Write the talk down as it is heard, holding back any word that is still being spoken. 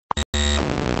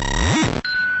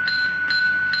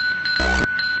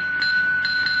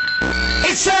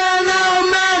It's an old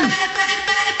man.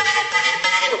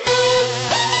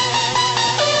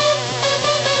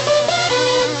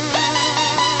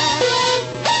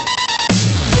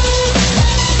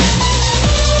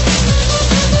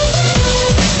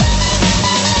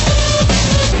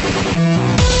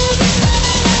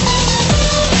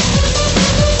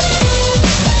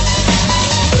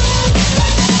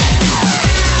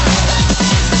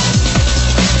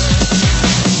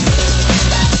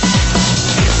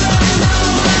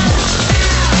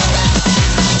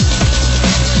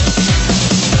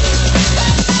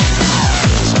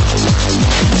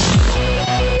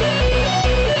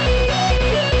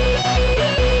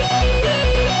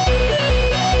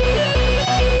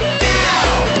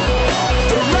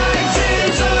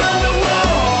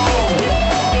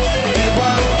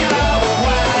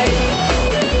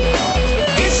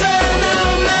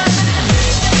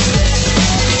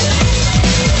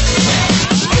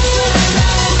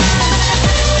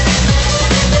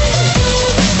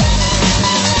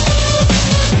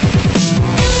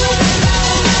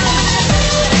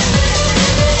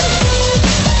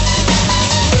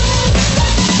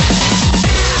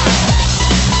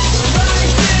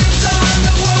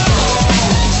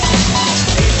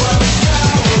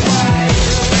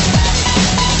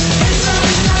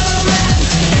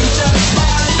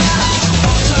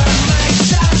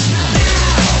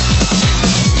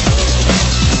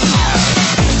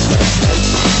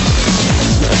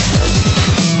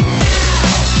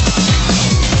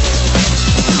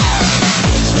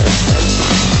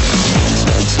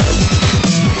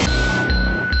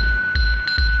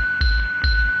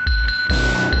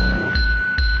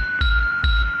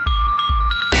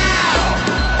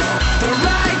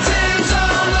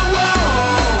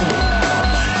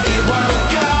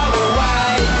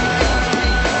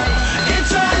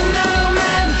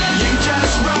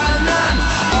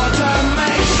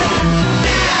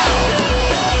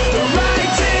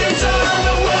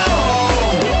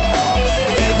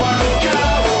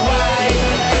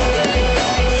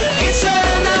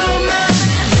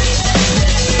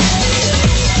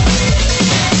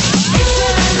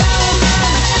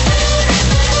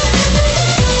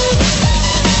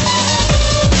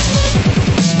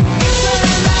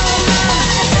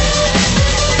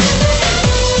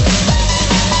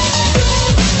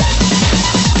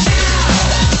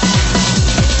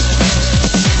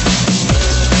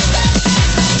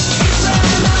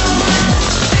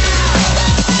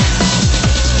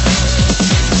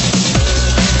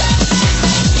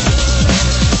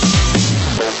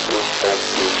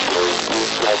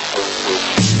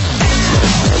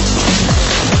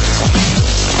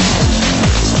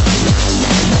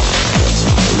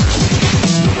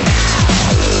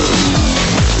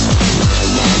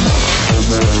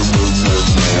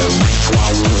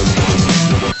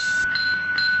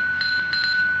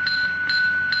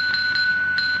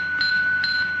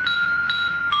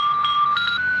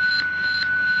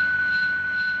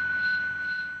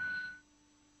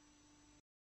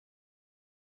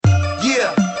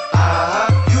 Yeah,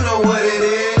 you know what it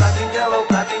is. Black and yellow,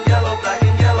 black and yellow, black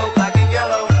and yellow, black and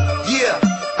yellow. Yeah,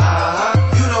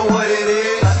 you know what it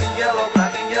is. Black and yellow,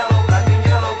 black and yellow, black and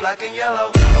yellow, black and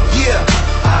yellow. Yeah,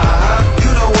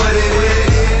 you know what it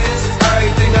is.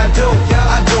 Everything I do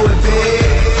it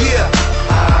big. Yeah,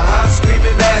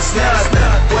 screaming that's none.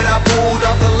 When I pulled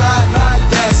off the lot,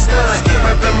 that's none.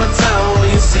 Reppin' my town,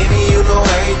 when you see me, you know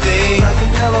everything. Black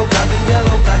and yellow, black and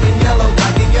yellow, black and yellow,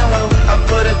 black and yellow. I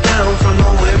put it down from the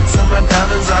whip to my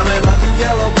diamonds. I'm in black and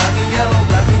yellow, black and yellow,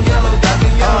 black and yellow, black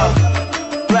and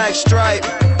yellow. Black stripe,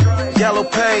 yellow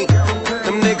paint.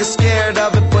 Them niggas scared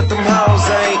of it, but them hoes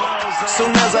ain't.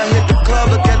 Soon as I hit the club,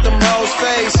 look at them hoes'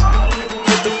 face.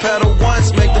 Hit the pedal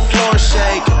once, make the floor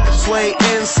shake. Sway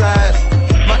inside,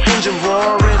 my engine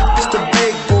roaring. It's the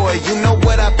big boy, you know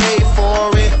what I paid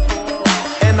for it.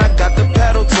 And I got the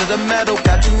pedal to the metal.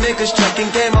 Got you niggas checking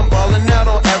game, I'm ballin' out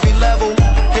on every level.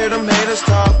 Hear them haters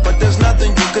talk, but there's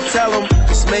nothing you could tell them.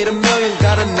 Just made $1 million,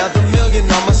 got another $1 million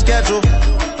on my schedule.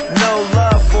 No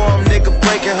love for them, nigga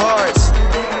breaking hearts.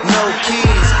 No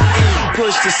keys,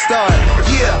 push to start.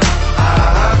 Yeah,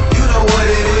 you know what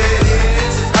it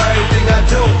is. Everything I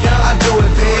do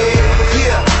it big.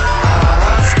 Yeah,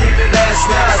 screaming that's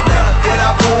none. When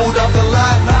I pulled off the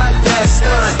lot, that's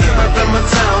none. Reppin' my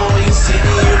town, when you see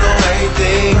me, you know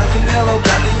everything. Black and yellow,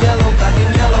 black and yellow, black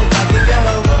and yellow, black and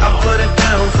yellow. I put it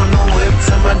down from the whip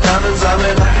to my diamonds. I'm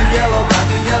in black and yellow, black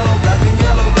and yellow, black and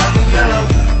yellow, black and yellow.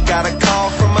 Got a call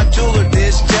from my jeweler,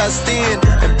 this just in.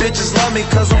 And bitches love me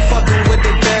cause I'm fucking with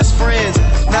their best friends.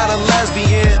 Not a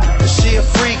lesbian, but she a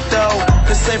freak though.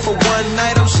 This ain't for one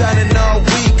night, I'm shining all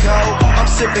week, ho. I'm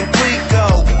sipping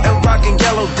Clico and rockin'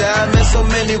 yellow diamonds. So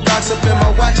many rocks up in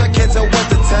my watch, I can't tell what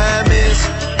the time is.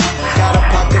 Got a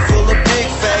pocket full of big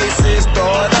faces, throw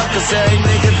it up, cause every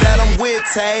nigga that I'm with,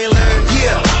 Taylor.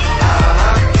 Yeah,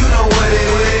 you know what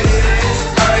it is.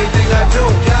 Everything I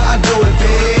do it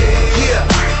big. Yeah,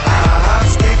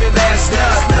 screaming that's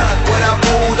not. When I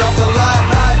moved off the lot,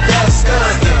 that's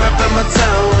done. Reppin' my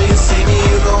town, when you see me,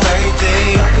 you know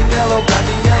everything. Black and yellow, black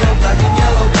and yellow, black and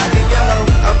yellow, black and yellow.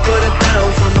 I put it down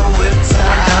from the whip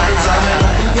side. Diamonds on it,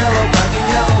 black and yellow, black and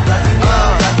yellow, black and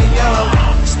yellow, black and yellow.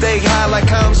 Stay high like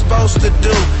how I'm supposed to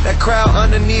do. That crowd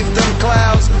underneath them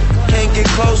clouds can't get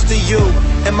close to you.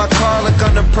 And my car look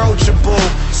unapproachable.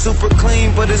 Super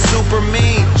clean, but it's super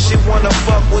mean. She wanna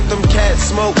fuck with them cats,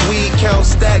 smoke weed, count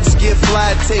stacks, get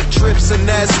fly, take trips, and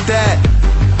that's that.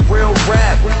 Real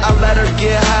rap, I let her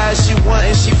get high, she want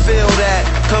and she feel that.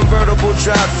 Convertible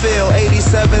drop feel,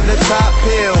 87 the top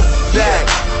pill. Back,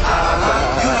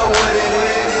 you know what it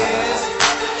is.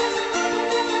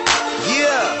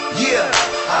 Yeah,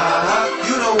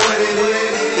 you know what it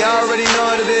is. Y'all already know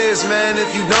what it is, man.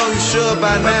 If you know, you should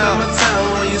by now.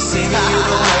 When you see me, you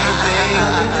know everything.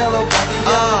 Black and yellow, black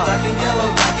and yellow,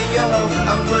 black and yellow.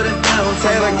 I put it down,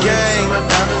 Taylor gang.